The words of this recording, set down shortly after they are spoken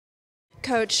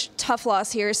Coach, tough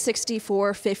loss here,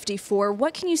 64-54.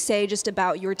 What can you say just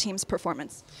about your team's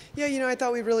performance? Yeah, I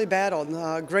thought we really battled.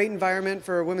 Great environment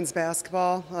for women's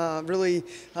basketball.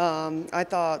 I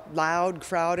thought loud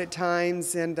crowd at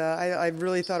times, and I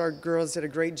really thought our girls did a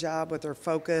great job with their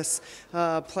focus,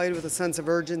 played with a sense of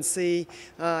urgency.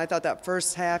 I thought that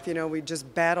first half, we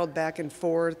just battled back and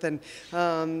forth, and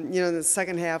in the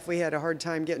second half we had a hard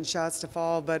time getting shots to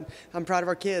fall, but I'm proud of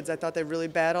our kids. I thought they really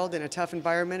battled in a tough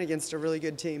environment against a really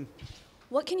good team.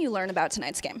 What can you learn about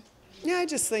tonight's game? Yeah, I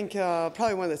just think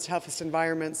probably one of the toughest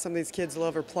environments some of these kids will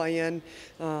ever play in.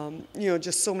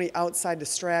 Just so many outside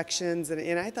distractions,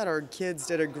 and I thought our kids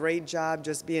did a great job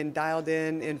just being dialed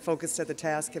in and focused at the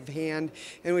task at hand.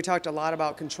 And we talked a lot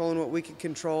about controlling what we could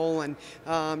control and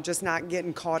just not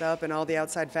getting caught up in all the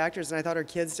outside factors. And I thought our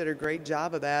kids did a great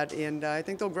job of that, and I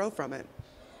think they'll grow from it.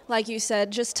 Like you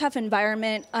said, just tough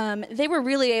environment. They were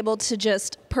really able to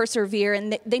just persevere,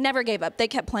 and they never gave up. They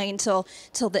kept playing till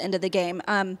the end of the game.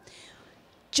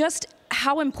 Just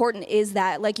how important is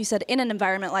that, like you said, in an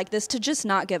environment like this, to just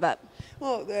not give up?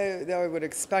 Well, I would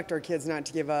expect our kids not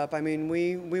to give up. I mean,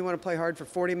 we want to play hard for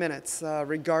 40 minutes,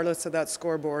 regardless of that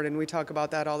scoreboard, and we talk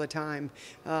about that all the time.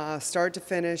 Start to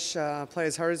finish, play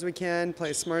as hard as we can,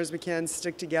 play as smart as we can,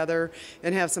 stick together,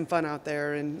 and have some fun out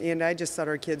there. And I just thought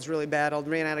our kids really battled,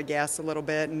 ran out of gas a little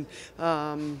bit,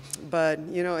 but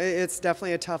it's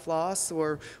definitely a tough loss.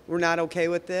 We're not okay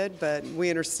with it, but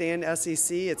we understand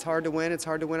SEC. It's hard to win. It's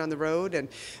hard to win on the road, and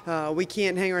we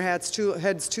can't hang our heads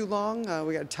too long.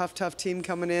 We got a tough team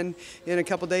coming in a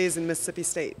couple days in Mississippi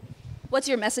State. What's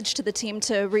your message to the team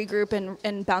to regroup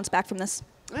and bounce back from this?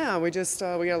 Yeah, we got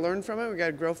to learn from it. We got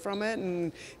to grow from it,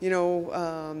 and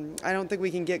I don't think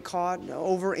we can get caught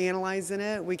over analyzing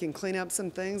it. We can clean up some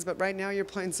things, but right now you're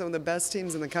playing some of the best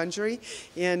teams in the country,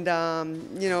 and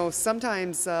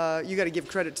sometimes you got to give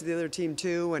credit to the other team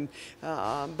too. And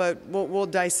but we'll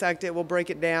dissect it, we'll break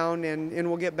it down, and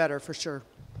we'll get better for sure.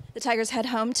 The Tigers head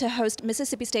home to host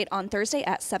Mississippi State on Thursday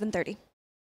at 7:30.